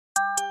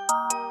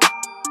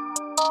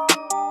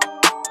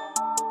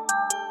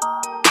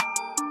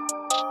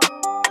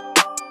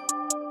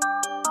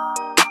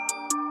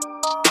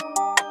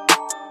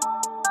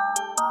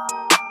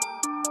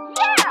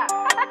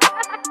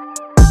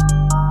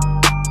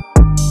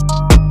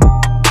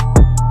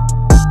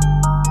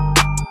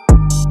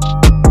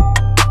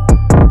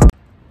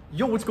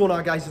what's going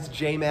on, guys? It's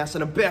J-Mass,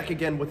 and I'm back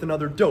again with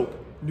another dope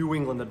New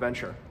England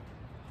adventure.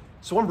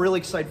 So I'm really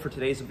excited for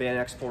today's abandoned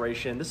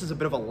exploration. This is a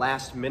bit of a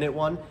last-minute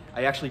one.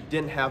 I actually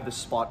didn't have this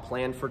spot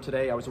planned for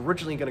today. I was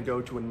originally going to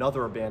go to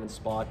another abandoned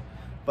spot,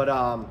 but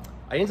I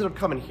ended up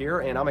coming here,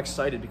 and I'm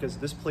excited because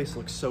this place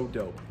looks so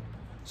dope.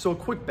 So a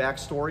quick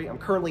backstory, I'm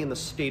currently in the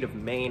state of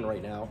Maine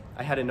right now.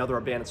 I had another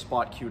abandoned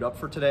spot queued up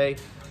for today.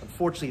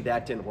 Unfortunately,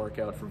 that didn't work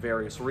out for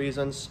various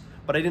reasons,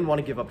 but I didn't want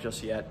to give up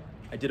just yet.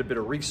 I did a bit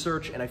of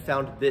research and I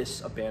found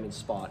this abandoned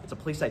spot. It's a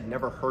place I'd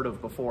never heard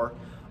of before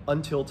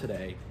until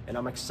today, and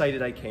I'm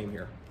excited I came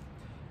here.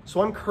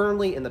 So I'm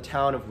currently in the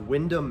town of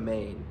Windham,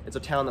 Maine. It's a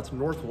town that's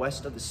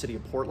northwest of the city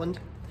of Portland.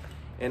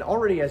 And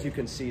already, as you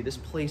can see, this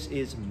place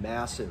is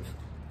massive.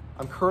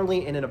 I'm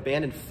currently in an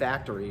abandoned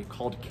factory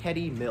called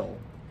Keddy Mill.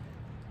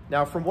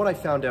 Now, from what I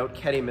found out,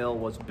 Keddy Mill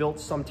was built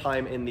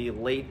sometime in the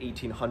late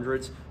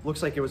 1800s.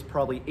 Looks like it was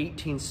probably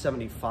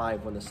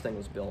 1875 when this thing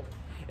was built.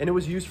 And it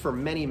was used for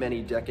many,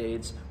 many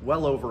decades,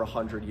 well over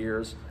 100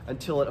 years,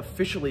 until it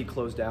officially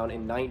closed down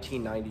in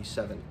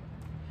 1997.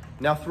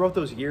 Now, throughout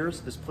those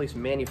years, this place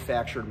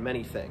manufactured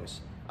many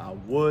things.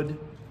 Wood,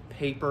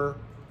 paper,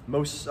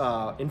 most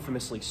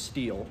infamously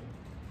steel.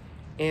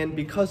 And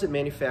because it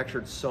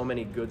manufactured so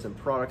many goods and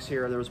products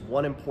here, there was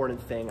one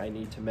important thing I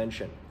need to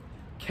mention.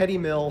 Keddy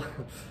Mill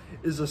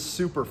is a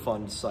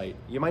Superfund site.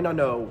 You might not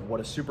know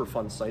what a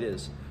Superfund site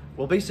is.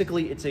 Well,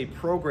 basically, it's a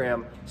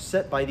program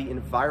set by the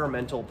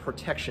Environmental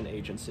Protection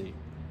Agency.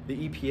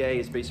 The EPA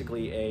is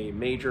basically a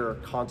major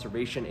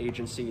conservation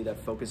agency that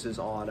focuses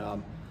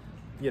on,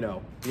 the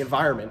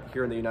environment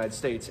here in the United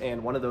States,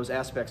 and one of those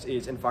aspects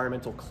is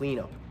environmental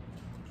cleanup.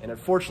 And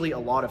unfortunately, a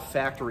lot of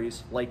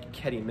factories like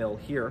Keddy Mill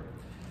here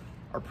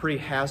are pretty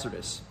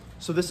hazardous.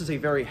 So this is a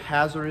very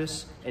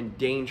hazardous and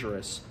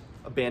dangerous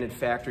abandoned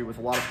factory with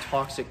a lot of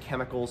toxic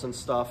chemicals and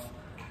stuff.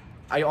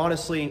 I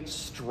honestly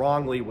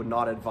strongly would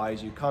not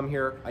advise you come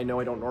here. I know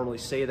I don't normally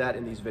say that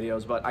in these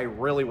videos, but I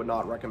really would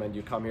not recommend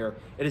you come here.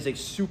 It is a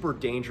super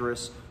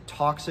dangerous,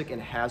 toxic, and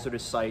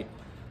hazardous site,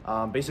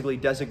 basically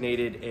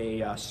designated a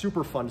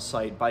Superfund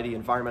site by the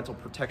Environmental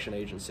Protection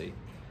Agency.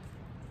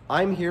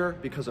 I'm here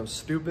because I'm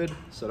stupid,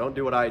 so don't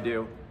do what I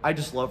do. I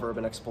just love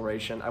urban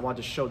exploration. I want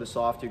to show this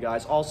off to you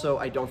guys. Also,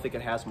 I don't think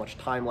it has much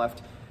time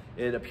left.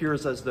 It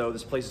appears as though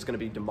this place is going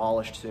to be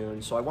demolished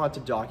soon, so I want to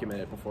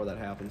document it before that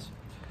happens.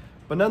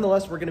 But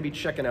nonetheless, we're going to be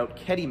checking out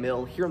Keddy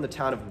Mill here in the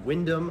town of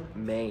Windham,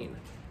 Maine,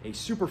 a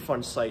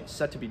Superfund site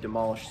set to be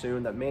demolished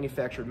soon that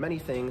manufactured many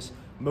things,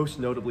 most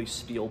notably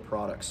steel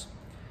products.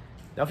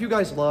 Now, if you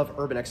guys love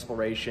urban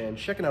exploration,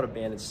 checking out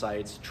abandoned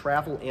sites,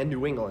 travel, and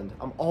New England,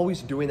 I'm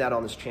always doing that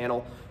on this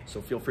channel, so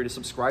feel free to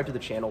subscribe to the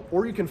channel,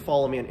 or you can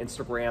follow me on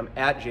Instagram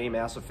at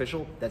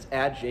 @JMassOfficial. That's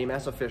at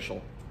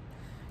 @JMassOfficial.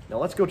 Now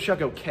let's go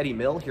check out Keddy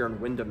Mill here in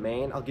Windham,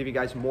 Maine. I'll give you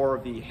guys more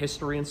of the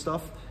history and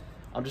stuff.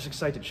 I'm just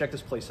excited to check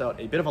this place out.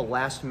 A bit of a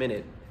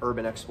last-minute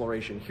urban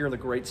exploration here in the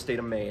great state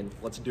of Maine.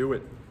 Let's do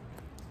it.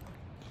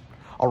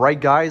 All right,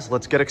 guys,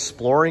 let's get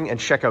exploring and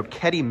check out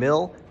Keddy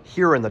Mill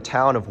here in the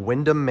town of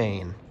Windham,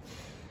 Maine.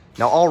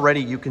 Now,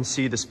 already you can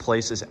see this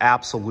place is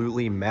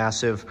absolutely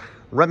massive,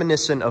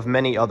 reminiscent of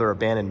many other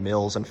abandoned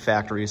mills and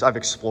factories I've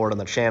explored on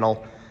the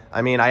channel.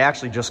 I mean, I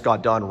actually just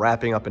got done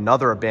wrapping up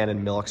another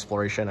abandoned mill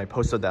exploration. I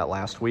posted that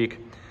last week.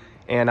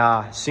 And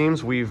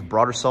seems we've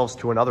brought ourselves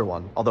to another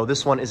one, although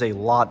this one is a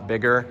lot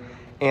bigger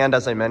and,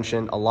 as I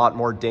mentioned, a lot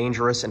more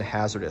dangerous and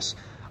hazardous.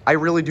 I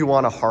really do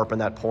want to harp on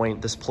that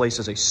point. This place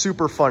is a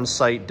Superfund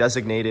site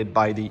designated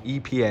by the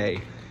EPA.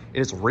 It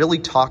is really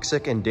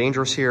toxic and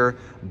dangerous here.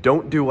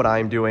 Don't do what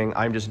I'm doing.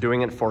 I'm just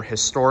doing it for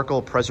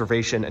historical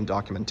preservation and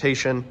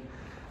documentation.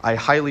 I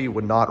highly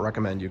would not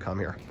recommend you come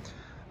here.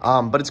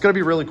 But it's going to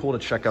be really cool to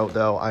check out,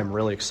 though. I'm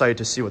really excited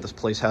to see what this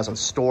place has in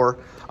store.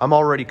 I'm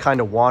already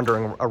kind of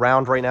wandering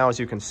around right now, as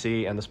you can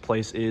see, and this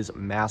place is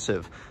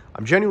massive.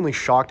 I'm genuinely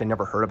shocked I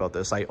never heard about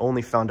this. I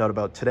only found out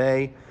about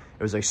today.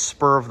 It was a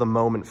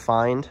spur-of-the-moment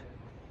find.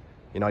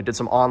 I did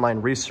some online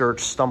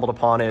research, stumbled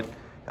upon it,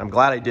 and I'm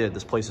glad I did.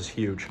 This place is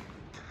huge.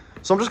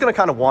 So I'm just going to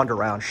kind of wander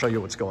around, show you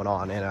what's going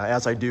on, and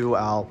as I do,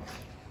 I'll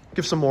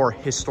give some more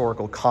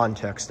historical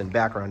context and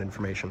background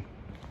information.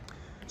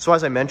 So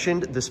as I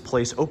mentioned, this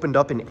place opened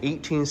up in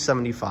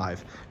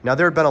 1875. Now,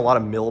 there had been a lot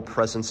of mill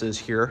presences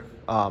here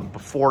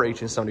before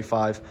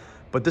 1875,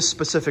 but this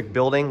specific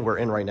building we're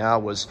in right now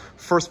was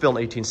first built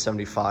in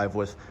 1875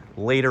 with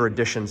later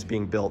additions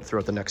being built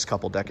throughout the next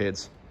couple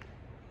decades.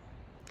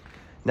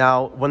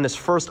 Now, when this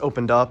first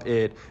opened up,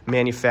 it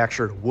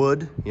manufactured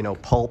wood,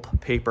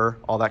 pulp, paper,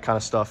 all that kind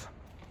of stuff.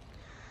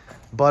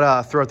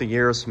 But throughout the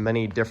years,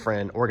 many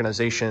different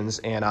organizations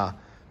and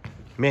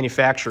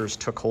manufacturers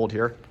took hold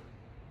here.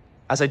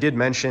 As I did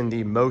mention,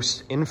 the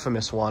most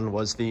infamous one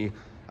was the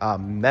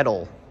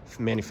metal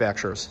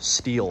manufacturers,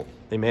 steel.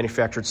 They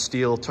manufactured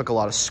steel, took a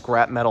lot of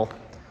scrap metal,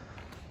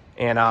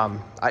 and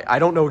I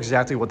don't know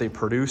exactly what they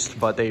produced,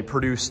 but they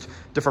produced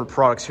different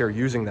products here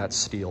using that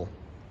steel.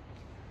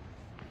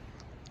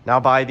 Now,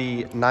 by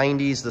the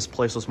 90s, this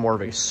place was more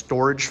of a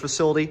storage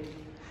facility,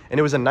 and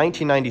it was in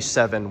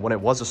 1997, when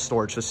it was a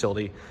storage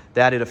facility,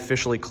 that it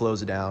officially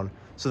closed down.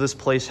 So this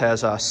place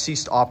has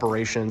ceased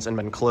operations and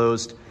been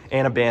closed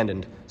and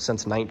abandoned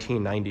since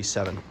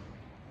 1997.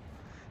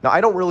 Now,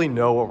 I don't really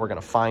know what we're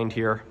gonna find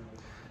here.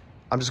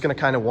 I'm just gonna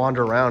kind of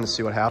wander around and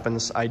see what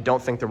happens. I don't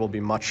think there will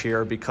be much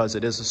here because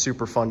it is a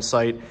Superfund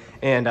site.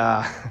 And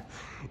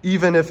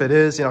even if it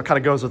is, you know, it kind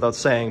of goes without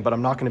saying, but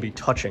I'm not gonna be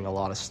touching a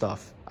lot of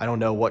stuff. I don't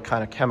know what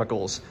kind of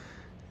chemicals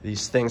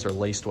these things are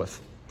laced with.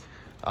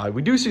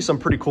 We do see some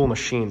pretty cool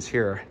machines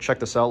here.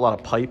 Check this out, a lot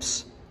of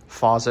pipes,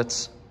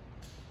 faucets.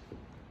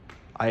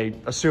 I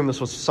assume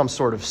this was some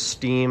sort of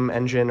steam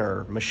engine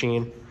or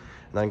machine. And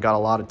then got a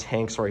lot of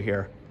tanks right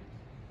here.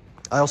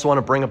 I also want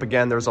to bring up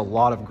again, there's a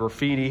lot of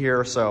graffiti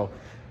here, so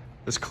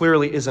this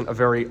clearly isn't a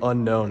very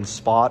unknown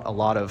spot. A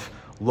lot of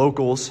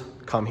locals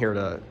come here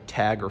to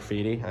tag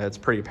graffiti, and it's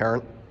pretty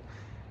apparent,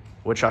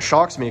 which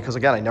shocks me because,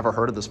 again, I never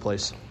heard of this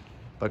place.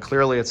 But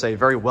clearly it's a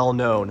very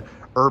well-known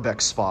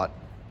urbex spot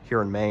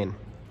here in Maine.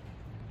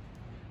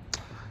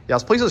 Yeah,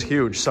 this place is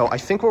huge, so I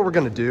think what we're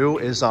going to do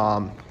is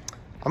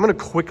I'm going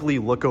to quickly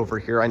look over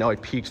here. I know I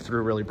peeked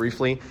through really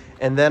briefly,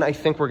 and then I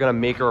think we're going to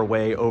make our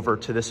way over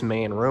to this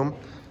main room.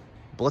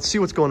 But let's see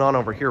what's going on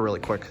over here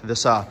really quick.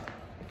 This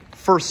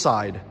first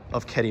side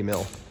of Keddy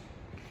Mill.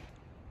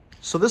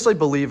 So this, I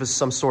believe, is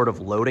some sort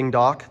of loading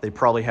dock. They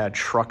probably had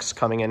trucks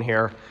coming in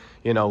here,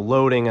 you know,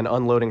 loading and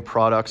unloading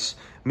products,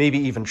 maybe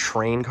even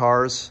train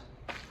cars.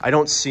 I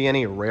don't see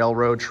any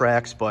railroad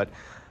tracks, but,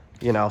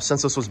 you know,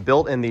 since this was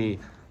built in the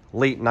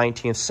late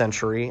 19th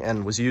century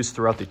and was used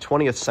throughout the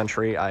 20th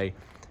century, I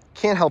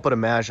can't help but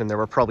imagine there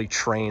were probably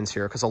trains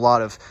here because a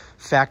lot of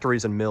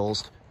factories and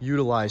mills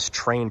utilize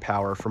train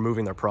power for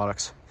moving their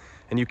products.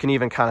 And you can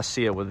even kind of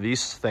see it with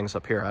these things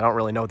up here. I don't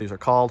really know what these are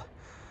called,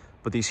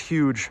 but these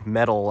huge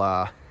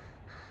metal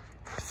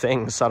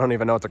things, I don't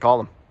even know what to call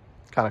them.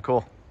 Kind of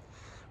cool.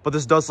 But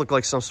this does look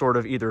like some sort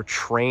of either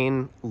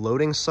train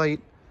loading site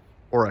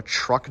or a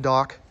truck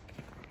dock.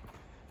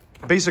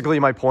 Basically,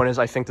 my point is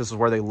I think this is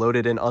where they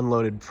loaded and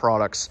unloaded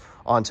products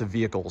onto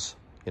vehicles,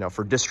 you know,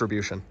 for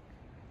distribution.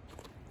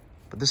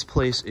 But this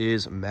place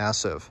is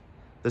massive.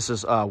 This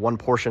is one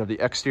portion of the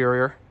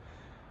exterior.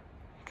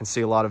 You can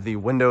see a lot of the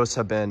windows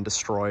have been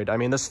destroyed. I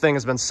mean, this thing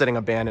has been sitting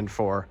abandoned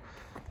for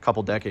a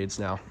couple decades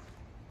now.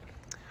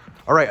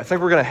 All right, I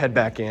think we're gonna head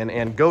back in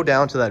and go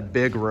down to that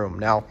big room.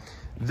 Now,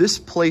 this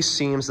place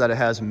seems that it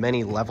has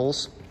many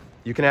levels.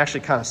 You can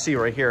actually kind of see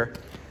right here,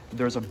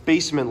 there's a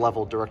basement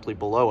level directly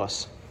below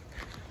us.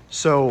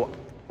 So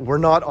we're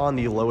not on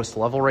the lowest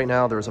level right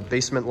now. There's a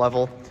basement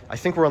level. I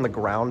think we're on the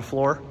ground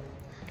floor.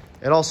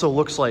 It also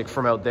looks like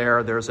from out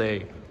there, there's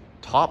a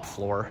top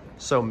floor.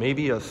 So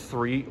maybe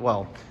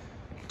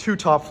two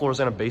top floors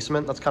and a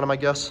basement. That's kind of my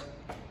guess.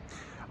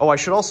 Oh, I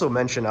should also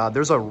mention,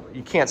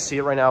 you can't see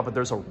it right now, but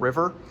there's a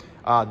river.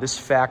 This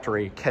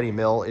factory, Keddy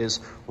Mill, is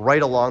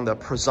right along the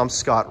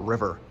Presumpscot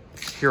River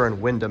here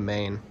in Windham,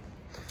 Maine.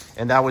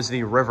 And that was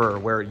the river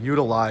where it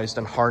utilized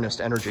and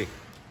harnessed energy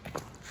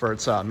for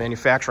its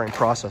manufacturing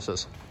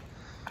processes.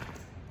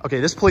 Okay,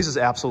 this place is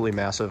absolutely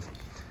massive.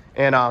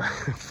 And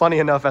funny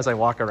enough, as I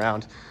walk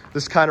around,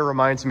 this kind of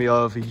reminds me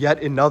of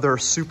yet another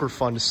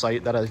Superfund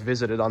site that I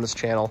visited on this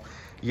channel.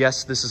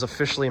 Yes, this is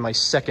officially my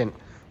second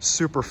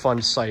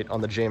Superfund site on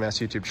the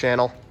JMass YouTube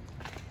channel.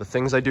 The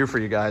things I do for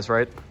you guys,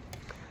 right?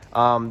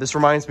 This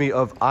reminds me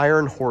of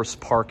Iron Horse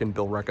Park in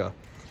Billerica.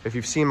 If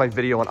you've seen my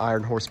video on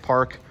Iron Horse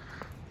Park,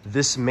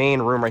 this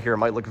main room right here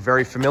might look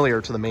very familiar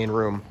to the main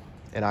room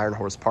in Iron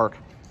Horse Park.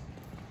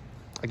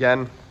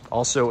 Again,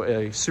 also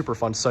a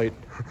Superfund site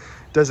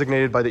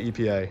designated by the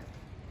EPA.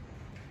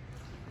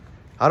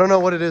 I don't know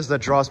what it is that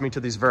draws me to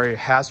these very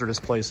hazardous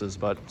places,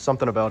 but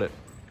something about it.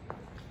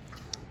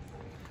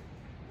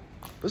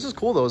 This is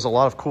cool though. There's a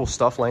lot of cool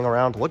stuff laying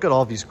around. Look at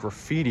all these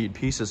graffitied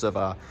pieces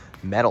of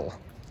metal.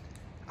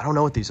 I don't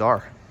know what these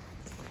are.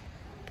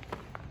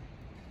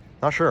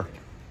 Not sure.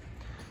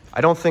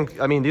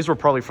 I mean, these were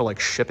probably for like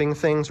shipping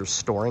things or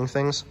storing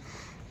things.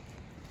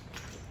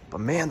 But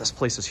man, this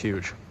place is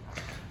huge.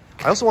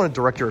 I also want to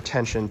direct your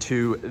attention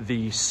to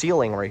the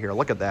ceiling right here.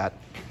 Look at that.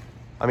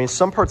 I mean,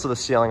 some parts of the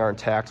ceiling are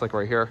intact, like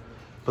right here.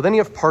 But then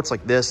you have parts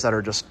like this that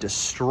are just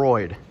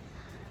destroyed.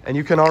 And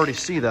you can already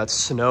see that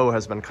snow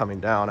has been coming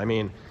down. I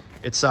mean,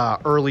 it's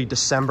early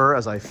December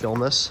as I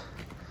film this.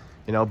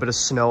 You know, a bit of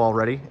snow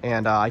already.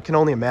 And I can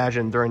only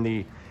imagine during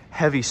the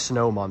heavy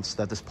snow months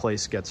that this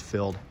place gets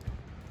filled.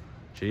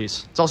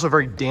 Jeez. It's also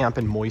very damp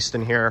and moist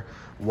in here.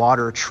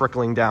 Water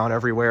trickling down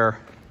everywhere.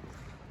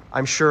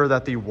 I'm sure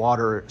that the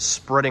water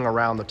spreading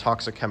around the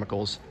toxic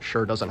chemicals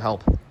sure doesn't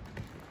help.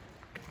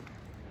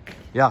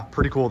 Yeah,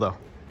 pretty cool though.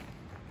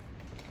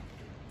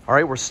 All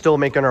right, we're still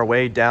making our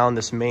way down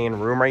this main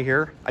room right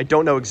here. I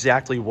don't know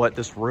exactly what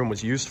this room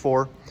was used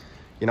for.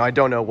 You know, I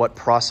don't know what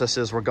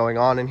processes were going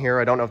on in here.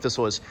 I don't know if this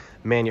was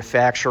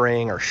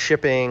manufacturing or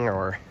shipping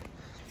or,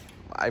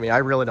 I mean, I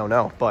really don't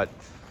know, but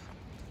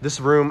this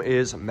room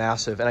is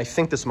massive. And I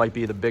think this might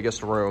be the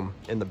biggest room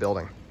in the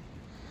building.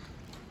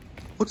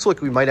 Looks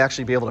like we might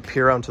actually be able to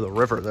peer out into the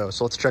river though,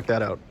 so let's check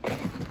that out.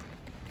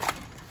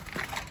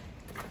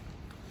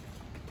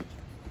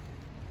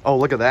 Oh,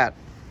 look at that.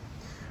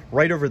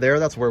 Right over there,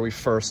 that's where we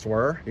first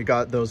were. You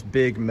got those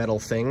big metal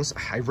things.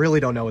 I really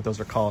don't know what those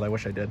are called. I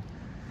wish I did.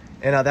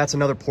 And that's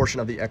another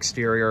portion of the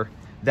exterior.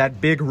 That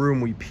big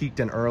room we peeked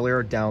in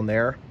earlier down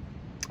there,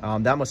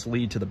 that must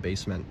lead to the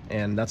basement.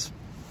 And that's,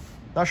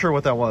 not sure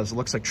what that was. It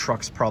looks like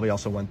trucks probably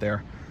also went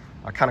there.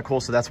 Kind of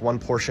cool. So that's one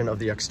portion of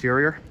the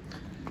exterior.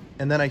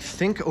 And then I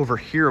think over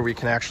here we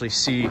can actually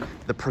see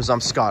the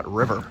Presumpscot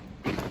River.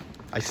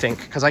 I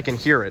think, because I can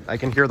hear it. I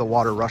can hear the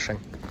water rushing.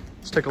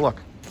 Let's take a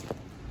look.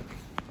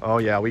 Oh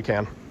yeah, we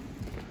can.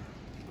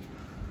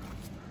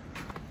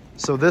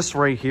 So this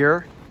right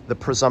here, the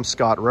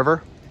Presumpscot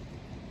River,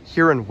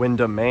 here in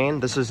Windham, Maine,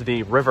 this is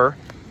the river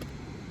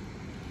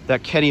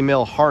that Keddy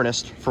Mill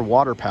harnessed for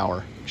water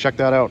power. Check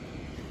that out.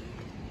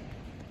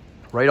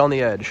 Right on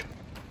the edge.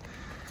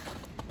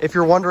 If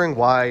you're wondering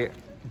why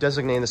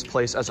designating this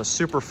place as a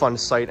Superfund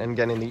site and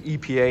getting the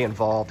EPA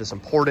involved is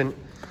important,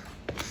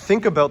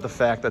 think about the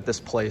fact that this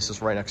place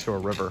is right next to a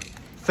river.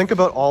 Think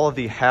about all of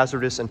the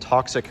hazardous and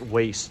toxic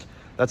waste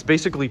that's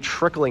basically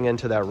trickling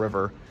into that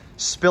river,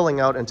 spilling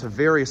out into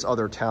various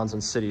other towns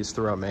and cities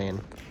throughout Maine.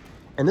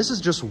 And this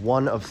is just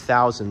one of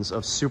thousands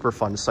of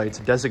Superfund sites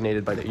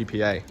designated by the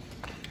EPA.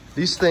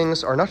 These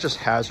things are not just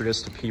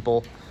hazardous to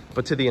people,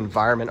 but to the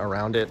environment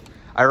around it.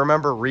 I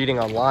remember reading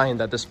online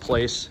that this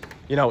place,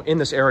 you know, in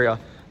this area,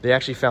 they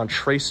actually found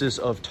traces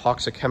of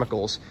toxic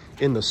chemicals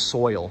in the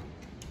soil.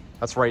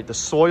 That's right, the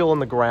soil in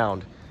the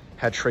ground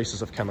had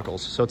traces of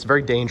chemicals, so it's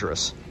very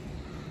dangerous.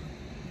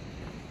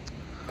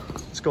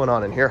 What's going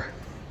on in here?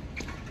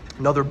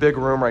 Another big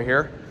room right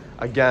here.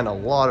 Again, a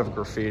lot of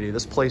graffiti.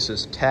 This place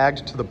is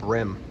tagged to the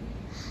brim.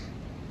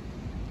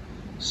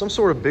 Some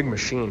sort of big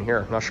machine here.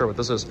 I'm not sure what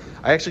this is.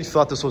 I actually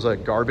thought this was a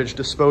garbage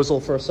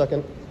disposal for a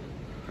second.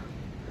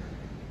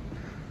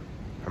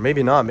 Or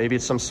maybe not. Maybe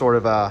it's some sort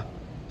of a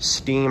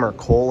steam or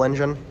coal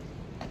engine.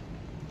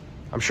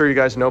 I'm sure you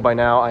guys know by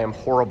now I am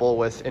horrible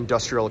with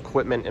industrial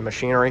equipment and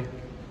machinery.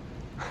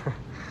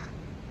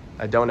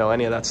 I don't know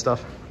any of that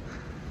stuff.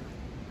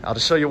 I'll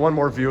just show you one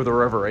more view of the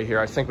river right here.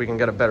 I think we can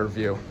get a better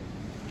view.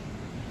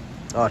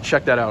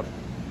 Check that out.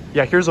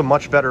 Yeah, here's a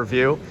much better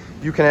view.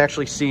 You can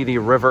actually see the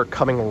river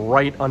coming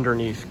right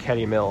underneath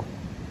Keddy Mill.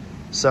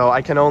 So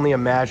I can only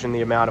imagine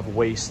the amount of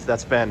waste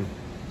that's been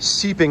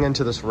seeping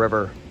into this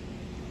river.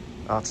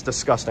 It's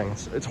disgusting.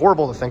 It's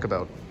horrible to think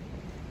about.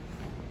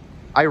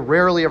 I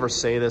rarely ever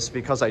say this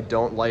because I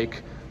don't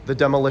like the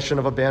demolition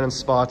of abandoned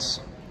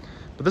spots,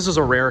 but this is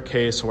a rare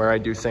case where I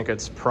do think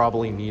it's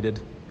probably needed.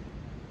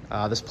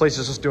 This place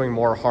is just doing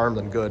more harm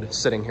than good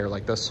sitting here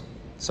like this.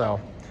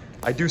 So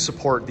I do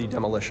support the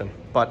demolition,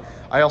 but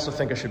I also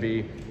think it should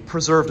be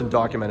preserved and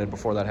documented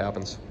before that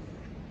happens.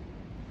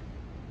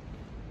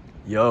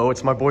 Yo,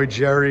 it's my boy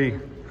Jerry.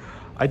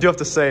 I do have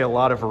to say, a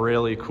lot of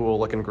really cool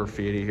looking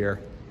graffiti here.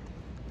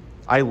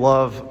 I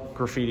love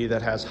graffiti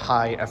that has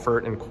high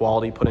effort and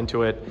quality put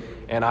into it,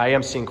 and I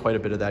am seeing quite a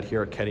bit of that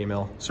here at Keddy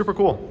Mill. Super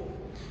cool.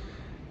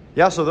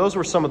 Yeah, so those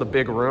were some of the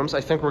big rooms.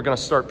 I think we're gonna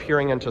start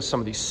peering into some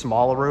of these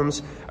smaller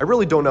rooms. I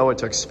really don't know what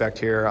to expect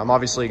here. I'm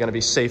obviously gonna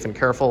be safe and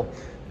careful,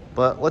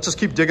 but let's just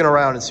keep digging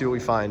around and see what we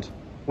find.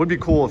 Would be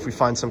cool if we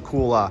find some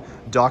cool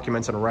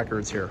documents and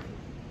records here.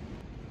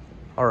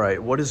 All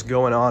right, what is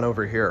going on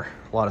over here?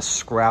 A lot of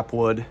scrap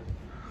wood.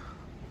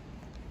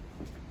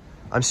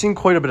 I'm seeing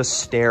quite a bit of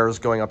stairs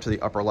going up to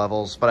the upper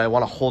levels, but I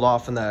want to hold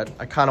off on that.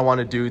 I kind of want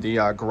to do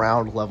the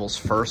ground levels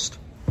first.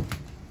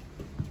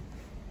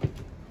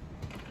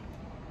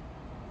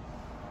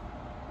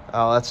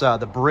 Oh, that's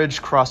the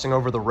bridge crossing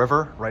over the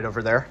river right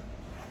over there.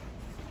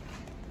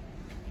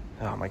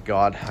 Oh my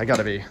God, I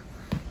gotta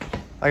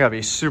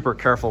be super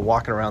careful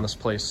walking around this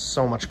place.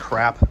 So much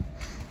crap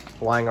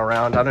lying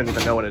around. I don't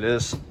even know what it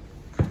is.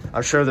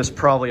 I'm sure there's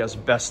probably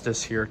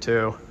asbestos here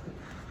too.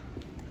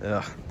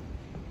 Ugh.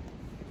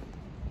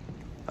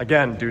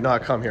 Again, do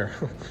not come here.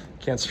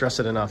 Can't stress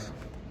it enough.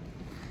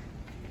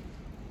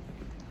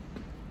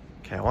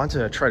 Okay, I wanted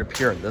to try to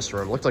peer in this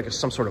room. It looked like it's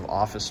some sort of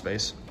office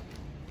space.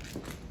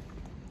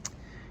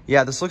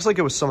 Yeah, this looks like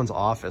it was someone's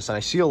office, and I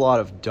see a lot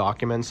of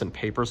documents and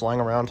papers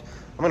lying around.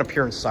 I'm gonna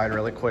peer inside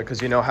really quick,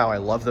 because you know how I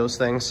love those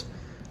things.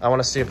 I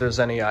wanna see if there's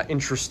any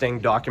interesting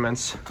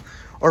documents,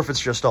 or if it's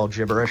just all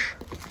gibberish.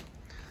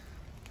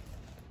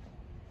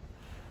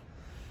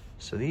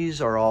 So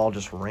these are all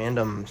just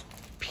random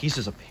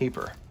pieces of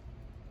paper.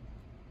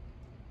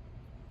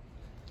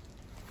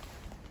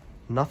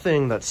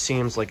 Nothing that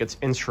seems like it's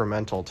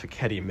instrumental to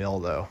Keddy Mill,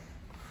 though,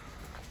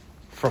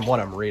 from what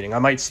I'm reading. I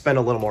might spend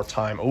a little more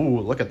time. Ooh,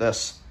 look at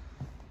this.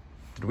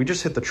 Did we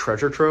just hit the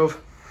treasure trove?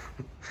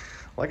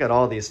 Look at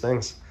all these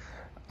things.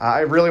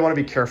 I really want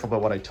to be careful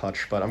about what I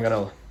touch, but I'm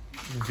going to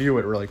view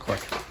it really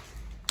quick.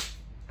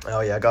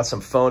 Oh yeah, I got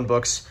some phone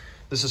books.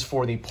 This is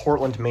for the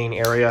Portland, Maine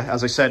area.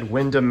 As I said,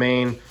 Windham,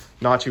 Maine,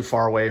 not too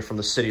far away from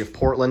the city of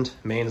Portland.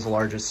 Maine is the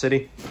largest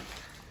city.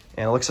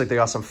 And it looks like they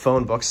got some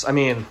phone books. I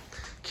mean,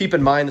 keep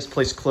in mind, this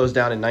place closed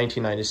down in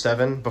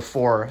 1997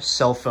 before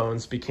cell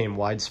phones became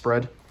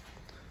widespread.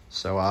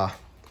 So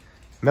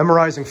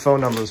memorizing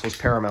phone numbers was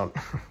paramount.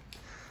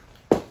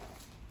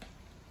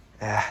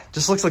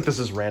 Just looks like this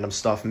is random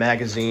stuff.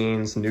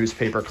 Magazines,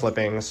 newspaper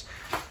clippings.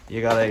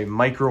 You got a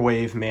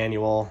microwave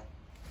manual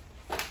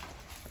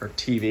or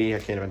TV, I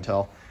can't even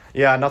tell.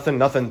 Yeah,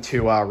 nothing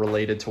too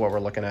related to what we're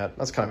looking at.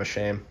 That's kind of a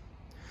shame.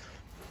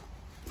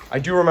 I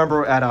do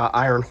remember at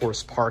Iron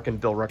Horse Park in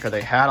Billerica,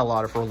 they had a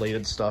lot of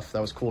related stuff. That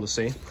was cool to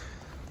see.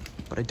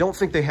 But I don't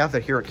think they have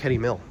that here at Keddy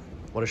Mill.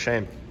 What a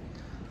shame.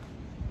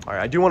 All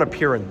right, I do want to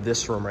peer in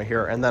this room right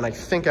here. And then I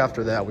think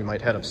after that, we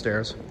might head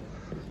upstairs,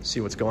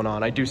 see what's going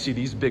on. I do see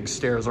these big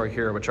stairs right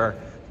here, which are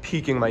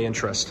piquing my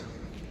interest.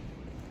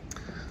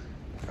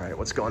 All right,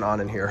 what's going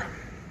on in here?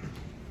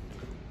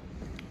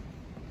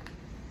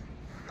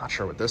 Not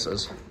sure what this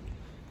is.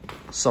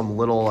 Some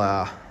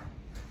little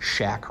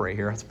shack right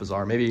here. It's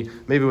bizarre. Maybe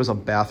it was a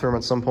bathroom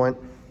at some point.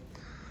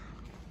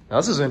 Now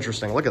this is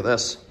interesting. Look at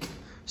this.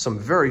 Some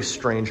very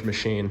strange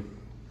machine.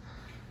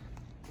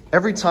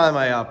 Every time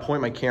I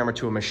point my camera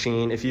to a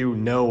machine, if you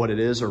know what it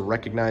is or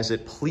recognize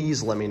it,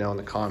 please let me know in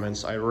the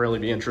comments. I'd really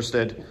be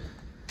interested.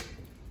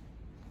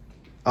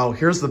 Oh,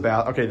 here's the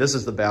bath. Okay, this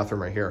is the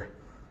bathroom right here.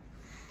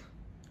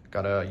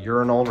 Got a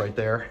urinal right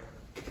there.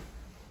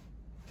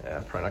 Yeah,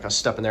 probably not gonna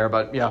step in there,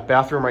 but yeah,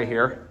 bathroom right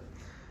here.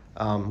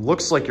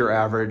 Looks like your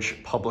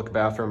average public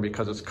bathroom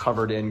because it's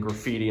covered in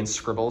graffiti and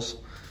scribbles.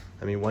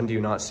 I mean, when do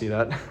you not see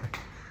that?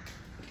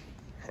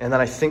 And then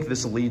I think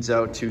this leads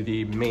out to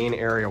the main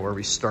area where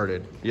we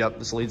started. Yep,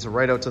 this leads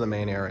right out to the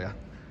main area.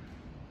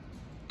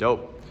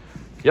 Dope.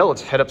 Yeah,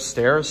 let's head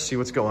upstairs, see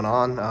what's going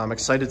on. I'm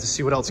excited to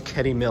see what else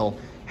Keddy Mill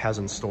has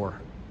in store.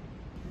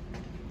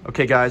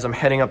 Okay guys, I'm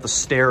heading up the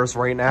stairs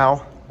right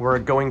now. We're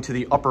going to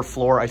the upper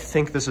floor. I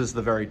think this is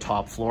the very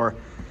top floor.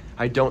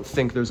 I don't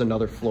think there's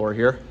another floor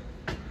here.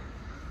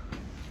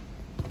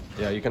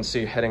 Yeah, you can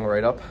see heading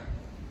right up.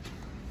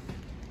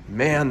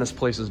 Man, this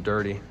place is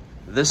dirty.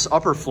 This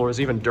upper floor is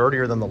even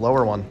dirtier than the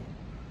lower one.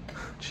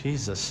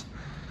 Jesus,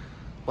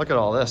 look at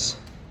all this.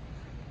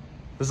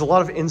 There's a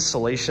lot of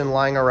insulation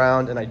lying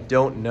around, and I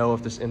don't know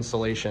if this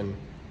insulation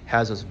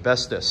has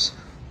asbestos.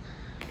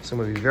 So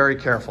I'm gonna be very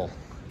careful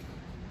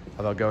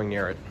about going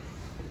near it.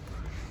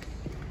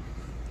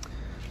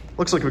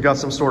 Looks like we got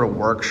some sort of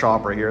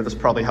workshop right here. This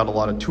probably had a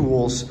lot of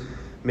tools,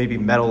 maybe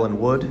metal and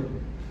wood.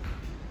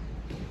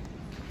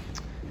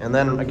 And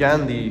then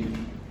again, the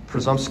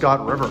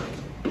Presumpscot River.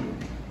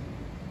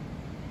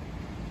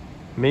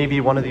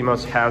 Maybe one of the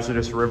most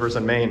hazardous rivers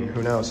in Maine,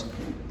 who knows?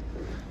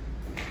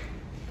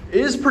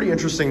 It is pretty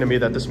interesting to me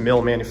that this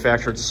mill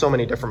manufactured so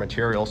many different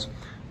materials.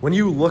 When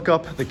you look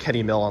up the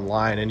Keddy Mill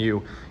online and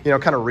you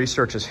kind of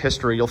research its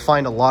history, you'll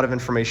find a lot of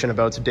information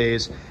about its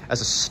days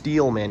as a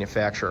steel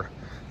manufacturer.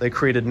 They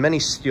created many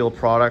steel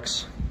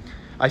products.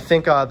 I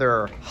think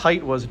their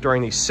height was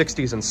during the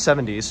 60s and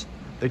 70s.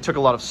 They took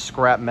a lot of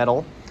scrap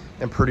metal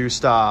and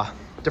produced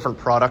different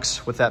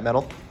products with that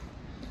metal.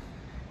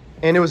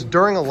 And it was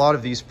during a lot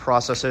of these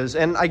processes,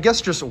 and I guess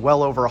just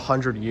well over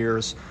 100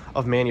 years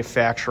of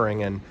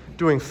manufacturing and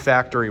doing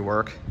factory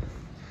work,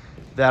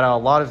 that a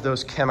lot of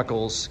those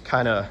chemicals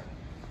kind of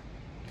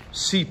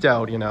seeped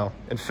out,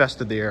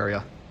 infested the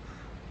area.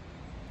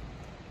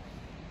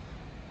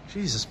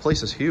 Jeez, this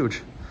place is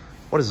huge.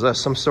 What is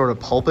this, some sort of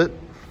pulpit?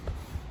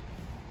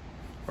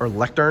 Or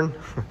lectern?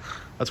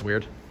 That's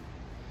weird.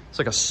 It's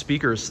like a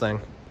speakers thing.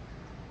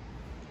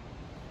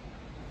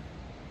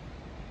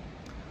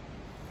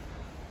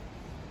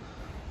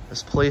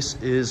 This place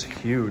is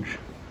huge.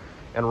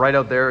 And right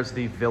out there is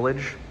the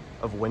village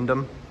of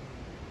Windham.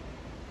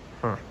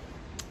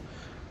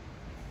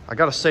 I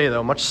gotta say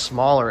though, much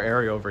smaller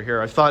area over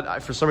here.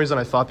 For some reason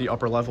I thought the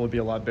upper level would be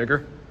a lot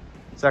bigger.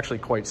 It's actually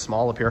quite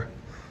small up here.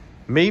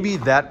 Maybe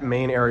that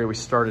main area we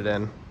started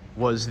in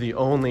was the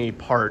only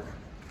part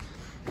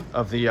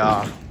of the,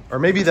 or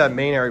maybe that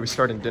main area we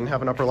started in didn't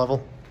have an upper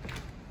level.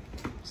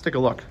 Let's take a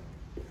look.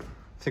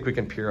 I think we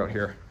can peer out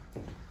here.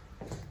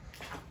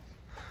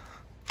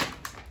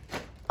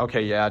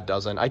 Okay, yeah, it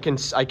doesn't. I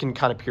can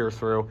kind of peer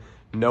through.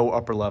 No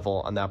upper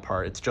level on that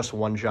part. It's just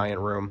one giant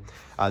room.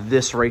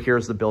 This right here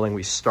is the building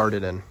we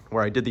started in,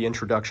 where I did the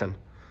introduction.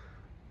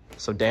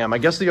 So damn, I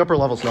guess the upper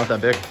level's not that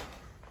big.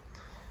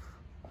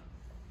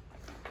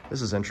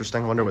 This is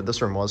interesting. I wonder what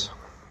this room was.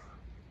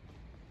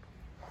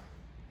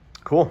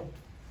 Cool.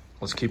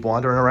 Let's keep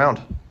wandering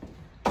around.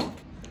 All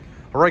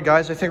right,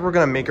 guys, I think we're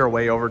gonna make our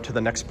way over to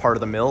the next part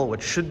of the mill,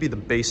 which should be the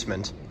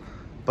basement.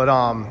 But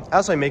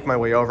as I make my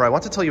way over, I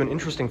want to tell you an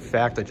interesting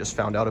fact I just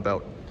found out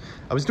about.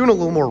 I was doing a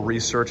little more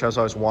research as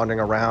I was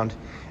wandering around,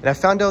 and I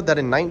found out that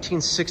in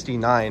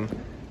 1969,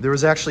 there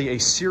was actually a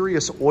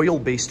serious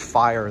oil-based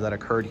fire that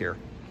occurred here.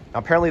 Now,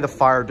 apparently the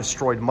fire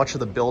destroyed much of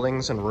the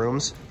buildings and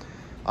rooms,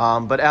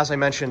 but as I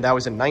mentioned, that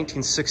was in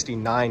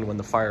 1969 when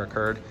the fire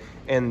occurred,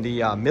 and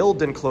the mill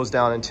didn't close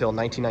down until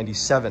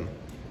 1997.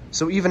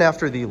 So even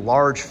after the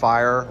large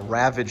fire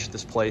ravaged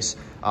this place,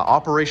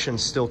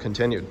 operations still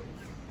continued.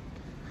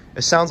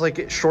 It sounds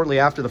like shortly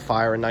after the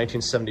fire in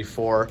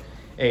 1974,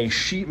 a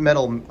sheet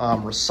metal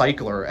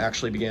recycler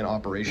actually began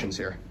operations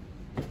here.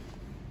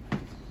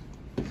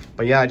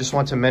 But yeah, I just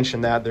want to mention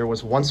that there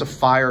was once a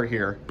fire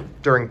here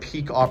during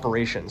peak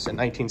operations in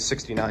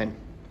 1969.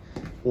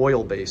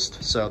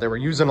 oil-based. So they were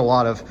using a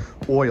lot of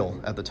oil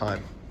at the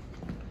time.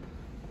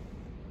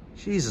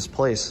 Jesus,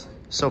 place,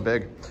 so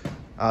big.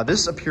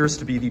 This appears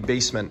to be the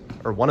basement,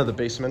 or one of the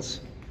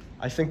basements.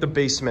 I think the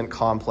basement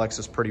complex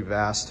is pretty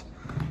vast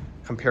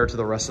compared to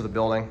the rest of the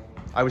building.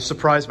 I was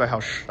surprised by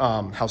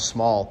how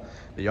small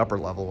the upper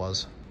level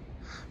was,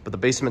 but the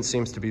basement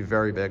seems to be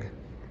very big.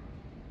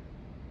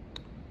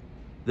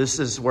 This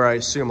is where I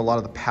assume a lot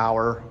of the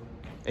power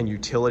and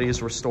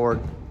utilities were stored.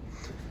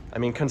 I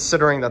mean,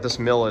 considering that this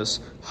mill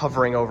is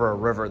hovering over a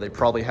river, they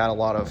probably had a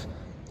lot of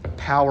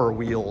power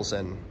wheels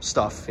and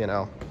stuff, you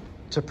know,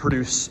 to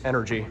produce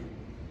energy,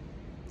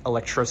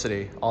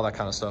 electricity, all that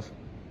kind of stuff.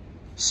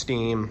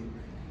 Steam.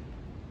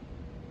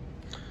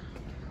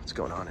 What's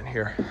going on in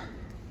here?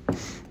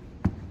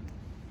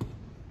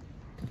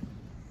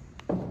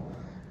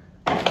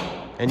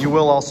 And you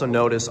will also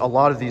notice a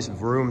lot of these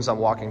rooms I'm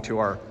walking to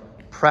are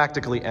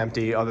practically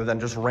empty other than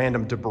just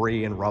random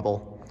debris and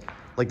rubble.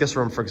 Like this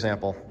room, for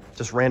example,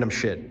 just random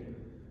shit.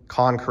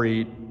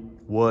 Concrete,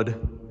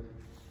 wood,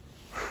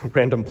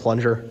 random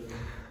plunger.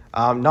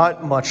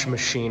 Not much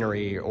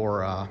machinery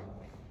or,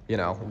 you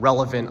know,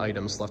 relevant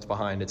items left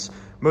behind. It's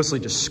mostly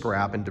just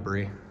scrap and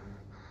debris.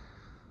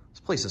 This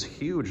place is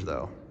huge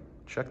though.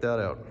 Check that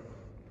out.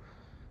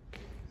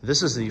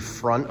 This is the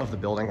front of the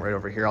building right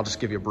over here. I'll just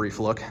give you a brief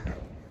look.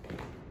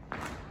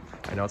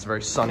 I know it's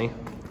very sunny.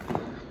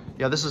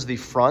 Yeah, this is the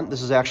front.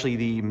 This is actually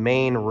the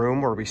main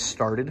room where we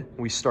started.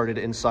 We started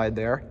inside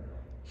there.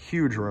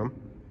 Huge room.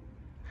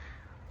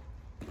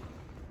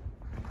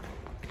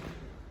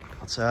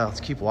 Let's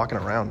keep walking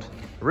around.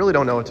 I really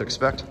don't know what to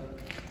expect.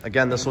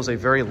 Again, this was a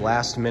very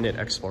last-minute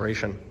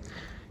exploration.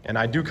 And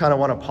I do kind of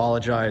want to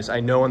apologize.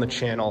 I know on the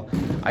channel,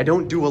 I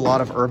don't do a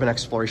lot of urban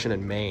exploration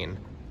in Maine.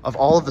 Of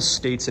all of the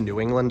states in New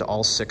England,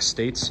 all 6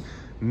 states,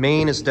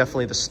 Maine is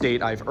definitely the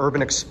state I've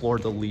urban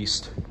explored the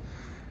least.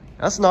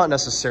 There's not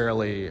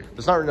necessarily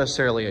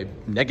a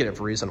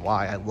negative reason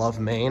why. I love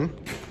Maine.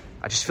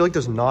 I just feel like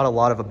there's not a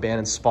lot of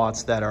abandoned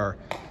spots that are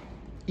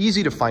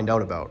easy to find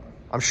out about.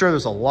 I'm sure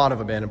there's a lot of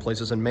abandoned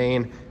places in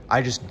Maine.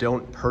 I just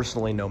don't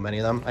personally know many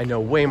of them. I know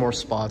way more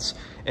spots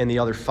in the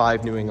other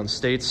 5 New England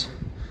states.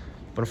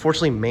 But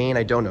unfortunately, Maine,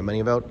 I don't know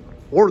many about,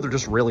 or they're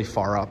just really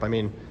far up. I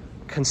mean,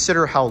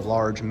 consider how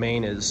large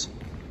Maine is,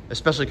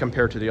 especially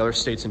compared to the other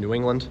states in New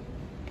England.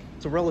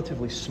 It's a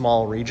relatively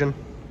small region,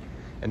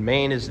 and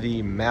Maine is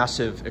the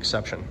massive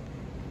exception.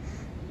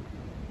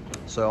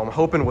 So I'm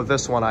hoping with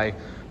this one, I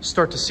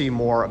start to see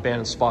more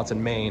abandoned spots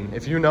in Maine.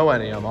 If you know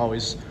any, I'm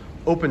always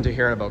open to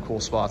hearing about cool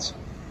spots.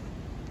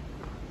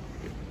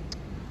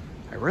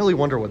 I really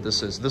wonder what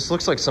this is. This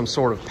looks like some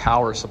sort of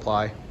power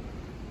supply.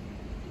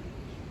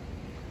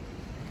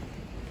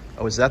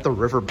 Oh, is that the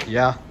river?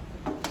 Yeah,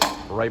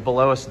 right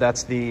below us,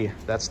 that's the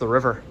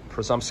river,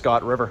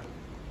 Presumpscot River.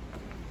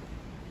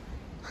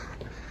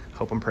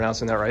 Hope I'm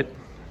pronouncing that right.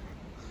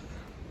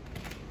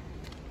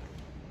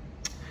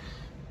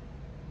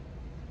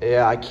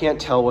 Yeah, I can't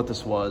tell what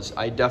this was.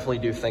 I definitely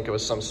do think it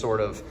was some sort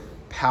of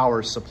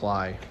power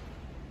supply.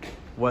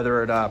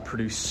 Whether it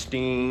produced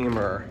steam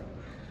or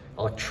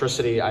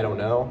electricity, I don't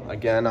know.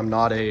 Again, I'm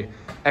not an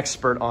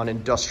expert on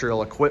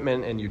industrial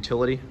equipment and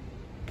utility.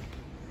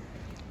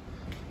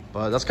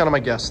 But that's kind of my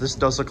guess. This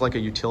does look like a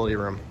utility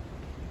room.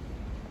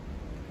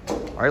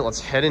 All right, let's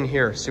head in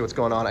here, see what's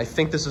going on. I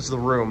think this is the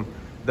room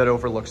that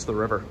overlooks the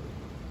river.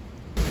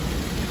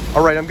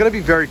 All right, I'm gonna be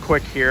very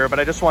quick here, but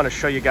I just want to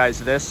show you guys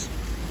this.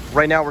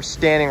 Right now we're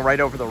standing right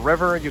over the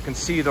river. You can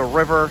see the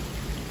river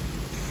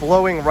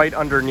flowing right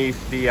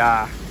underneath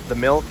the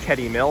mill,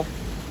 Keddy Mill.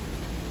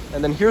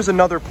 And then here's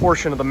another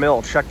portion of the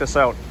mill. Check this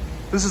out.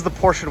 This is the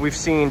portion we've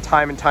seen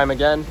time and time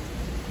again,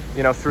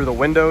 you know, through the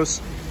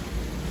windows.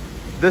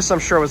 This, I'm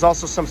sure, was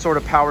also some sort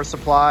of power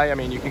supply. I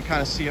mean, you can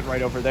kind of see it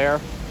right over there. I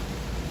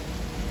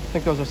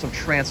think those are some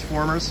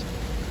transformers.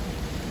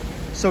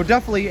 So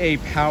definitely a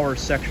power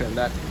section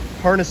that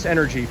harnessed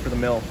energy for the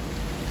mill.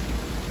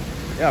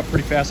 Yeah,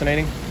 pretty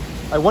fascinating.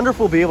 I wonder if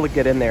we'll be able to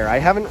get in there. I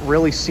haven't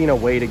really seen a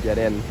way to get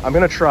in. I'm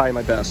gonna try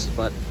my best,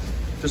 but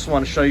just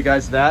want to show you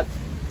guys that.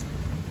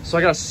 So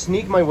I gotta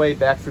sneak my way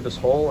back through this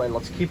hole, and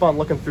let's keep on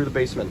looking through the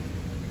basement.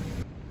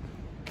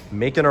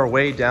 Making our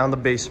way down the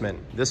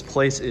basement. This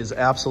place is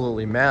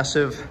absolutely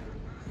massive.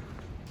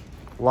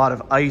 A lot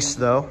of ice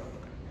though.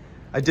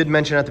 I did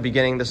mention at the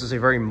beginning, this is a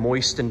very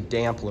moist and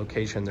damp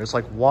location. There's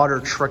like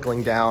water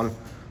trickling down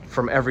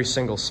from every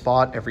single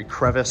spot, every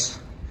crevice.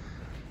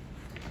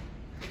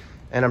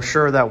 And I'm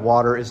sure that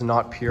water is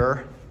not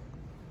pure.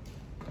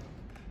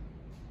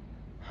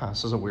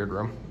 This is a weird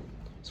room.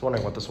 I was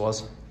wondering what this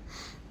was.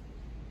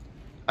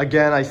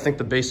 Again, I think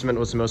the basement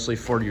was mostly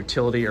for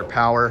utility or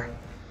power.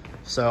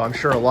 So I'm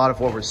sure a lot of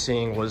what we're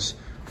seeing was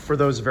for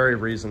those very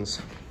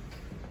reasons.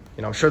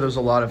 You know, I'm sure there's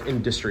a lot of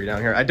industry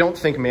down here. I don't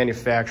think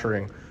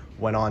manufacturing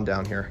went on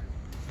down here.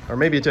 Or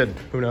maybe it did,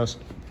 who knows?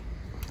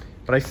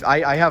 But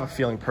I have a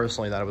feeling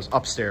personally that it was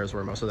upstairs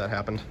where most of that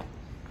happened.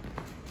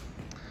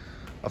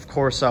 Of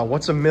course,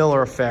 what's a mill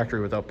or a factory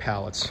without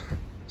pallets?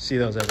 See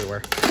those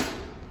everywhere.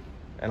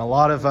 And a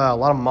lot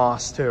of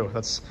moss too.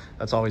 That's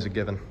always a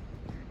given.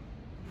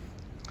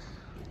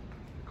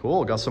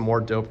 Cool, got some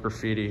more dope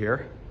graffiti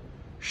here.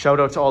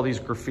 Shout out to all these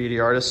graffiti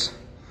artists.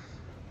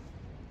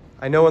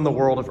 I know in the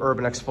world of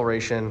urban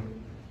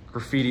exploration,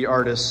 graffiti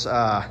artists,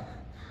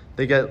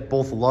 they get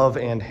both love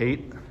and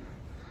hate.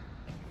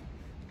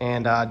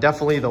 And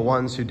definitely the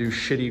ones who do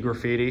shitty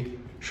graffiti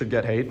should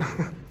get hate.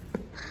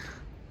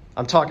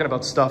 I'm talking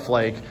about stuff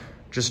like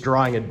just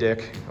drawing a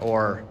dick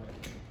or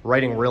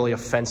writing really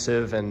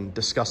offensive and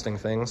disgusting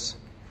things.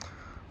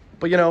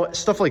 But you know,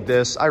 stuff like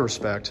this, I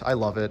respect. I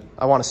love it.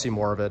 I want to see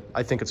more of it.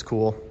 I think it's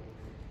cool.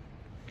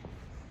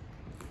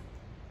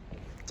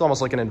 It's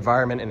almost like an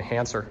environment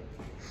enhancer.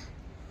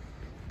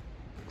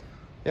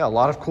 Yeah, a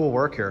lot of cool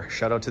work here.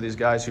 Shout out to these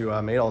guys who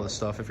made all this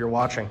stuff. If you're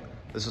watching,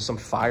 this is some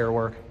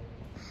firework.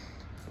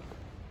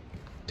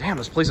 Damn,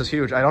 this place is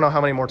huge. I don't know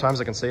how many more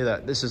times I can say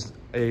that. This is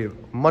a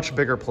much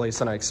bigger place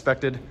than I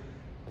expected.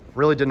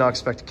 Really did not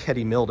expect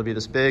Keddy Mill to be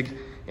this big.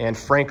 And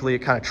frankly, it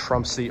kind of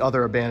trumps the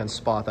other abandoned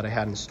spot that I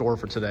had in store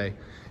for today.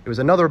 It was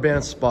another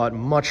abandoned spot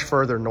much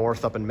further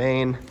north up in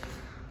Maine.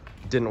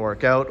 Didn't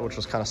work out, which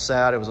was kind of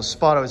sad. It was a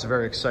spot I was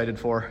very excited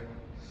for,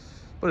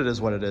 but it is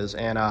what it is.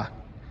 And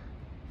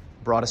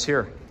brought us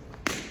here.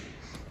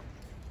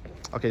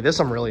 Okay, this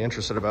I'm really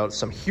interested about.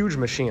 Some huge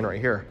machine right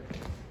here.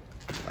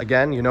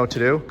 Again, you know what to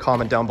do.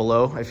 Comment down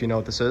below if you know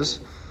what this is.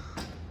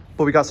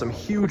 But we got some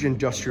huge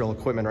industrial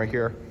equipment right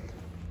here.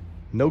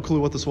 No clue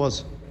what this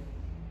was.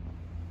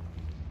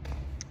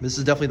 This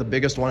is definitely the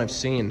biggest one I've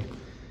seen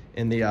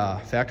in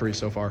the factory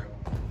so far.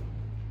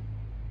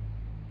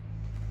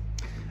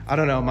 I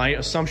don't know, my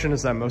assumption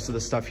is that most of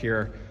the stuff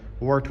here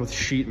worked with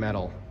sheet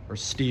metal or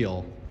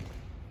steel,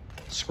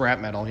 scrap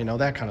metal, you know,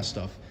 that kind of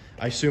stuff.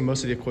 I assume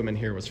most of the equipment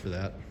here was for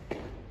that.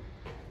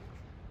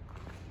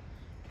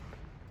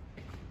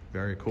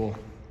 Very cool,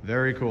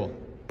 very cool.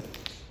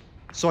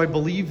 So I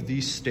believe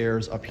these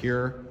stairs up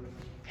here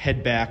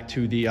head back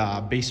to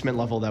the basement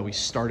level that we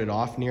started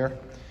off near.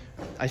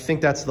 I think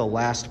that's the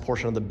last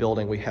portion of the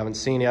building we haven't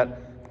seen yet.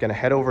 I'm gonna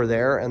head over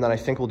there and then I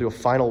think we'll do a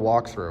final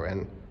walkthrough.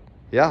 And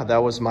yeah, that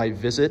was my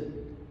visit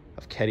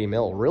of Keddy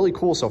Mill. Really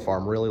cool so far,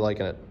 I'm really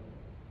liking it.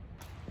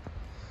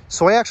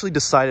 So I actually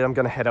decided I'm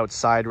gonna head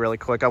outside really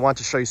quick. I want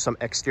to show you some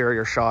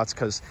exterior shots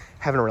because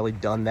I haven't really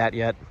done that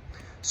yet.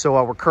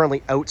 So we're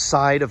currently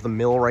outside of the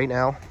mill right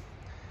now.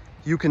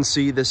 You can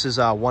see this is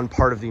one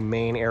part of the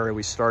main area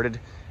we started.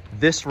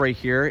 This right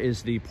here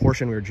is the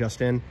portion we were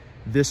just in.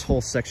 This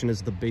whole section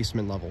is the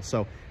basement level.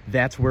 So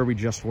that's where we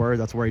just were.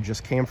 That's where I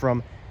just came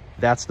from.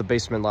 That's the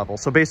basement level.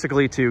 So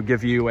basically, to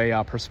give you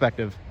a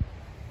perspective,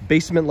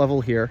 basement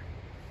level here,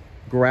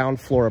 ground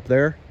floor up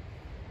there,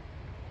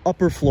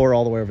 upper floor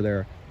all the way over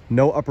there.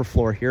 No upper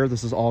floor here.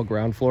 This is all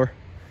ground floor.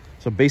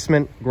 So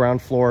basement,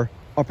 ground floor,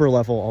 upper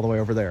level all the way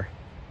over there.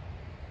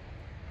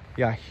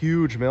 Yeah,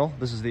 huge mill.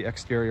 This is the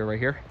exterior right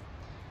here.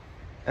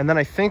 And then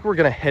I think we're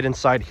gonna head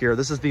inside here.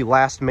 This is the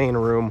last main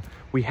room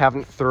we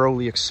haven't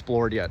thoroughly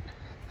explored yet.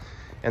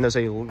 And there's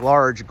a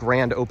large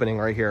grand opening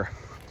right here,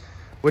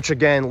 which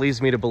again leads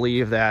me to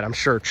believe that I'm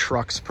sure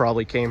trucks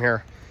probably came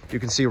here. You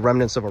can see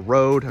remnants of a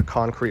road, a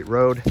concrete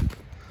road.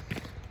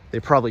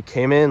 They probably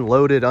came in,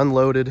 loaded,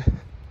 unloaded,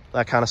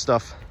 that kind of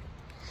stuff.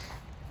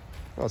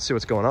 Let's see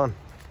what's going on.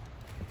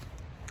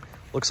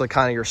 Looks like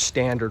kind of your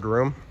standard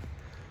room.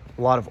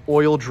 A lot of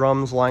oil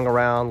drums lying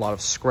around, a lot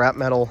of scrap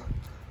metal.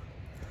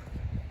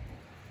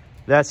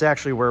 That's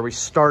actually where we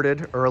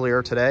started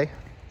earlier today.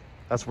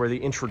 That's where the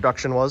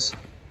introduction was,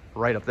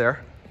 right up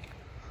there.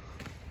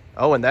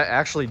 Oh, and that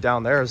actually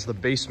down there is the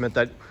basement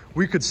that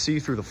we could see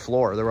through the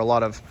floor. There were a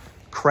lot of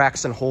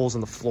cracks and holes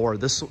in the floor.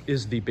 This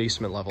is the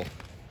basement level,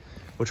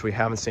 which we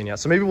haven't seen yet.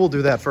 So maybe we'll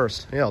do that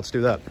first. Yeah, let's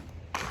do that.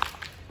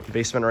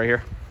 Basement right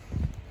here.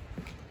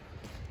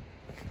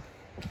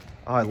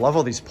 Oh, I love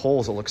all these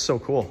poles. It looks so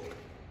cool.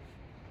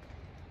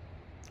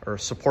 Or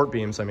support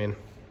beams, I mean,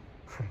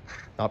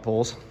 not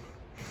poles.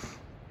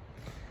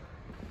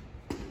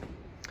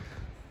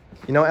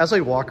 You know, as I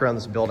walk around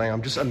this building,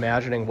 I'm just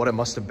imagining what it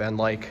must have been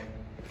like,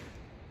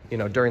 you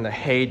know, during the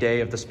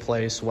heyday of this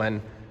place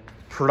when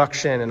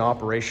production and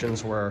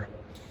operations were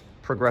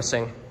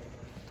progressing.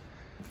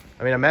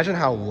 I mean, imagine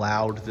how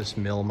loud this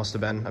mill must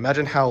have been.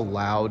 Imagine how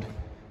loud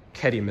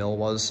Keddy Mill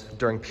was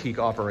during peak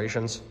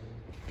operations.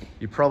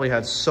 You probably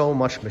had so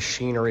much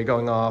machinery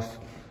going off,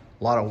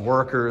 a lot of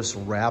workers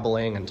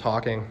rattling and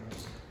talking.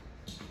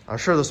 I'm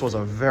sure this was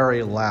a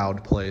very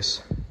loud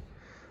place.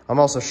 I'm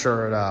also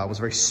sure it was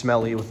very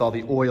smelly with all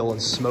the oil and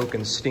smoke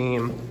and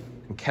steam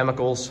and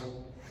chemicals.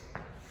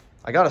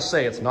 I gotta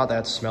say, it's not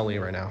that smelly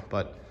right now,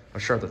 but I'm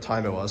sure at the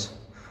time it was.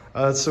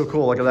 It's so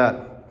cool, look at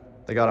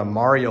that. They got a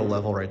Mario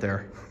level right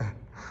there.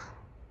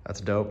 That's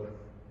dope.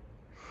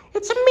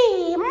 It's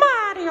me,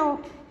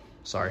 Mario.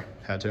 Sorry,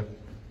 had to.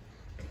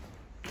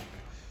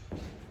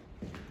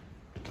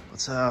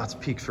 Let's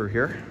peek through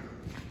here.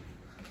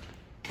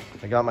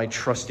 I got my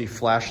trusty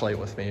flashlight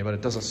with me, but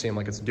it doesn't seem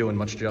like it's doing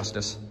much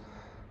justice.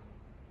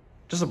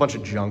 Just a bunch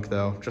of junk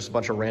though, just a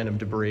bunch of random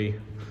debris.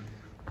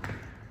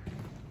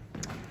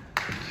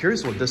 I'm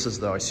curious what this is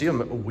though. I see a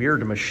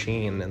weird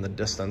machine in the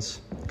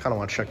distance. Kind of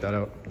want to check that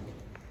out.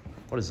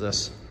 What is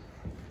this?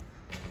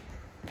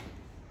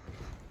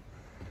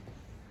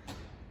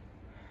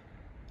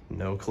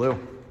 No clue.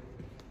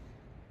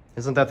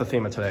 Isn't that the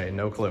theme of today?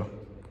 No clue.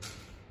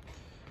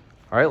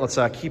 All right, let's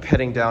keep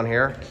heading down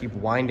here, keep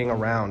winding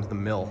around the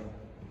mill.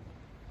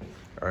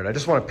 All right, I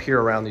just want to peer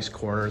around these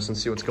corners and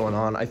see what's going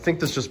on. I think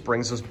this just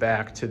brings us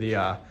back to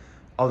the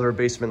other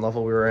basement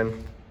level we were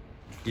in.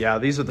 Yeah,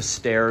 these are the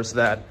stairs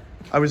that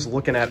I was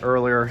looking at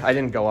earlier. I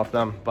didn't go up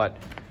them, but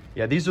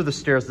yeah, these are the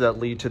stairs that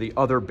lead to the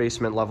other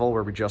basement level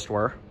where we just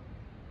were.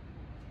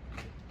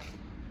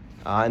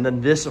 And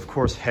then this, of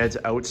course, heads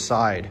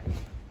outside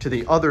to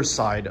the other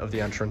side of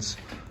the entrance.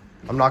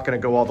 I'm not going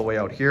to go all the way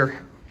out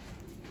here,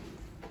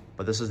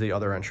 but this is the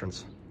other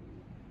entrance.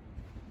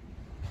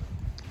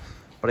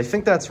 But I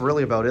think that's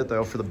really about it,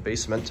 though, for the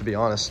basement, to be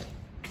honest.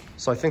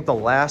 So I think the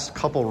last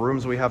couple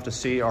rooms we have to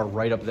see are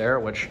right up there,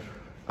 which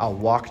I'll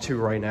walk to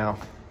right now.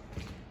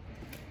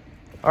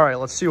 All right,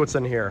 let's see what's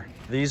in here.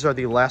 These are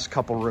the last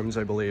couple rooms,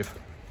 I believe.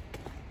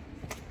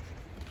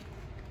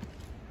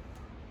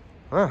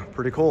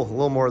 Pretty cool. A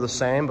little more of the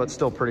same, but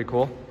still pretty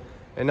cool.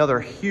 Another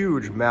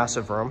huge,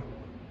 massive room.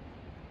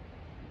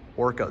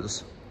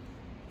 Orcas.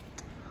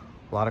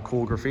 A lot of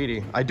cool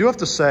graffiti. I do have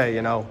to say,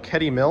 you know,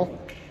 Keddy Mill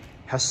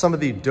has some of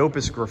the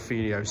dopest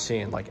graffiti I've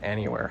seen, like,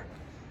 anywhere.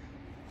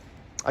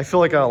 I feel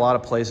like at a lot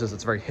of places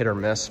it's very hit or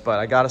miss, but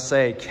I gotta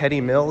say,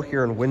 Keddy Mill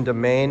here in Windham,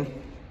 Maine,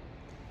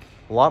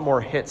 a lot more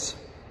hits.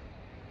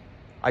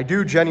 I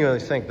do genuinely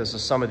think this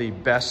is some of the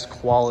best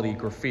quality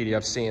graffiti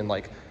I've seen.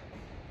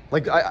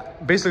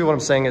 Basically what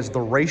I'm saying is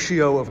the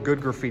ratio of good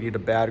graffiti to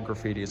bad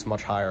graffiti is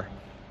much higher.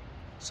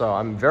 So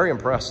I'm very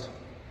impressed.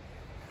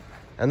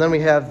 And then we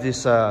have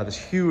this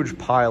huge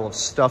pile of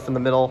stuff in the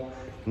middle.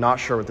 Not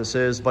sure what this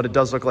is, but it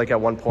does look like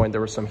at one point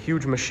there were some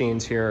huge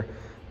machines here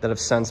that have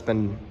since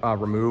been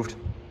removed.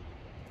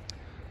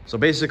 So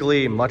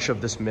basically, much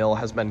of this mill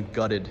has been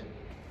gutted.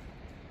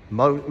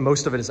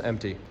 Most of it is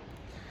empty.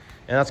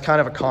 And that's kind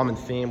of a common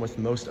theme with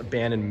most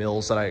abandoned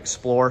mills that I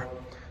explore.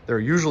 They're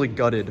usually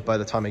gutted by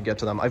the time I get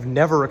to them. I've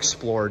never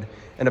explored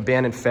an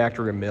abandoned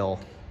factory or mill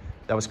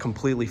that was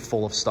completely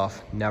full of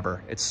stuff.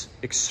 Never. It's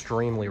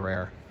extremely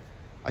rare.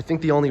 I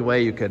think the only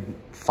way you could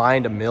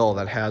find a mill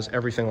that has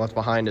everything left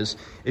behind is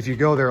if you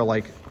go there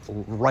like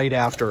right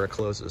after it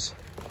closes.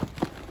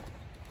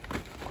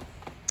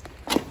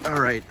 All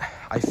right,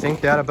 I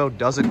think that about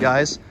does it,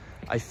 guys.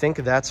 I think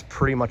that's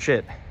pretty much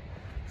it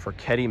for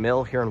Keddy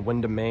Mill here in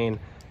Windham, Maine.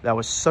 That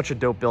was such a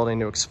dope building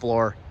to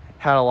explore.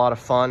 Had a lot of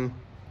fun.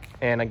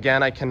 And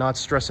again, I cannot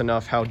stress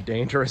enough how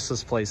dangerous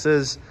this place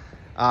is.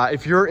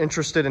 If you're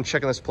interested in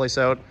checking this place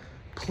out,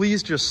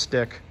 please just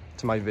stick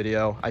to my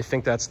video. I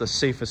think that's the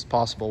safest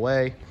possible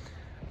way.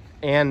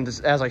 And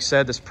as I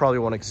said, this probably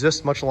won't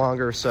exist much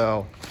longer,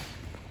 so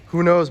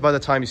who knows, by the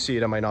time you see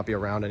it, it might not be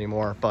around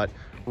anymore, but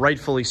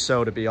rightfully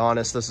so, to be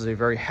honest. This is a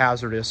very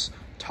hazardous,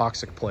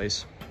 toxic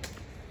place.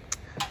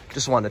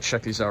 Just wanted to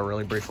check these out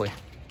really briefly.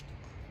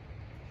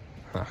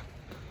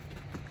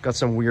 Got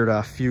some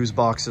weird fuse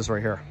boxes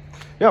right here.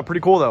 Yeah,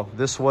 pretty cool though.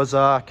 This was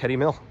Keddy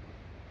Mill.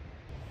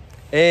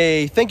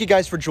 Hey, thank you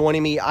guys for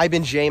joining me. I've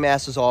been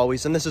J-Mass as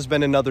always, and this has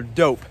been another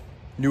dope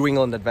New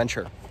England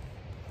adventure.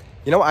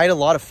 You know, I had a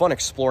lot of fun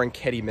exploring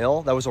Keddy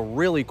Mill. That was a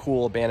really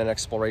cool abandoned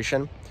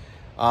exploration.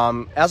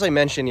 As I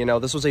mentioned, you know,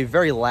 this was a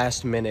very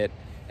last minute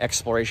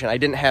exploration. I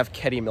didn't have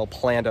Keddy Mill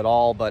planned at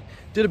all, but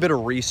did a bit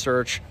of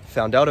research,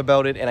 found out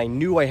about it, and I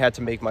knew I had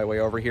to make my way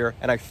over here,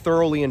 and I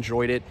thoroughly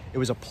enjoyed it. It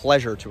was a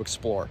pleasure to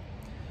explore.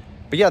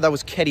 But yeah, that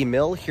was Keddy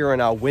Mill here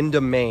in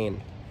Windham,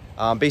 Maine.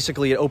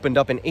 Basically, it opened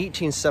up in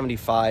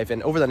 1875,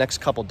 and over the next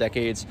couple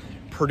decades,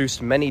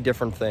 produced many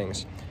different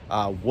things.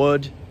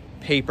 Wood,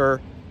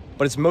 paper,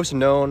 but it's most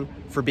known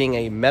for being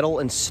a metal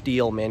and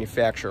steel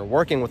manufacturer,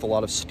 working with a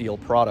lot of steel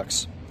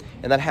products.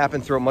 And that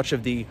happened throughout much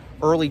of the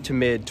early to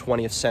mid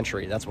 20th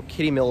century. That's what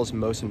Keddy Mill is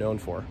most known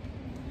for.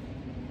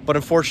 But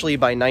unfortunately,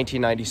 by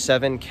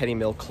 1997, Keddy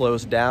Mill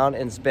closed down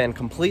and it's been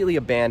completely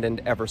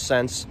abandoned ever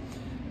since.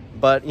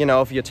 But, you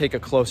know, if you take a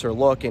closer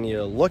look and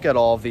you look at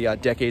all the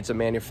decades of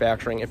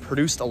manufacturing, it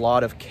produced a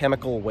lot of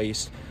chemical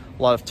waste,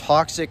 a lot of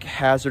toxic,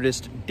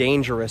 hazardous,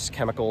 dangerous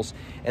chemicals.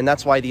 And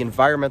that's why the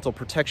Environmental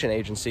Protection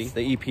Agency,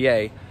 the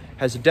EPA,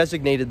 has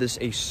designated this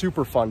a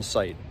Superfund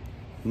site,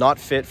 not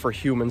fit for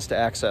humans to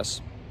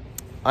access.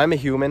 I'm a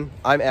human,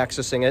 I'm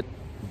accessing it.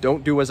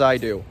 Don't do as I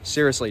do.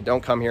 Seriously,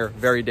 don't come here,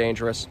 very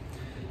dangerous.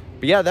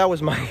 But yeah, that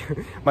was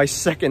my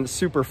second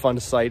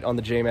Superfund site on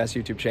the J-Mass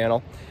YouTube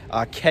channel.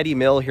 Keddy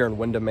Mill here in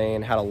Windham,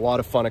 Maine. Had a lot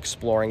of fun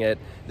exploring it.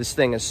 This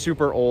thing is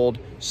super old,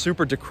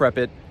 super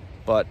decrepit,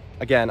 but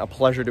again, a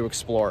pleasure to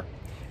explore.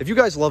 If you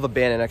guys love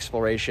abandoned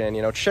exploration,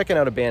 you know, checking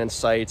out abandoned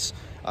sites,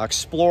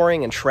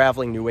 exploring and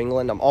traveling New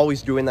England, I'm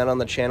always doing that on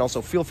the channel,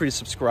 so feel free to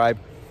subscribe.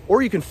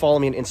 Or you can follow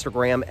me on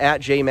Instagram at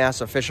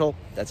JMassOfficial.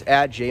 That's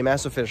at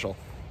JMassOfficial.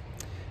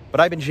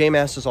 But I've been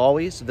J-Mass as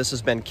always. This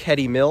has been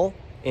Keddy Mill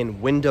in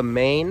Windham,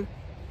 Maine,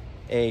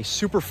 a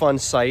Superfund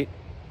site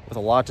with a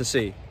lot to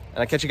see. And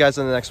I'll catch you guys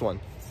in the next one.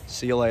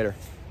 See you later.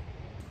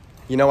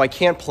 You know, I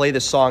can't play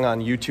this song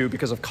on YouTube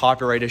because of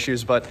copyright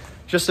issues, but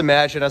just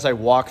imagine as I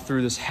walk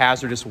through this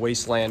hazardous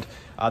wasteland,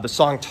 the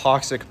song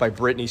Toxic by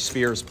Britney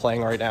Spears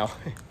playing right now.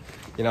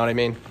 You know what I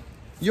mean?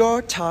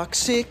 You're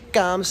toxic,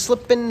 I'm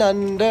slipping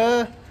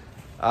under.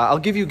 I'll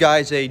give you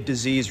guys a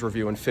disease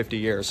review in 50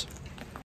 years.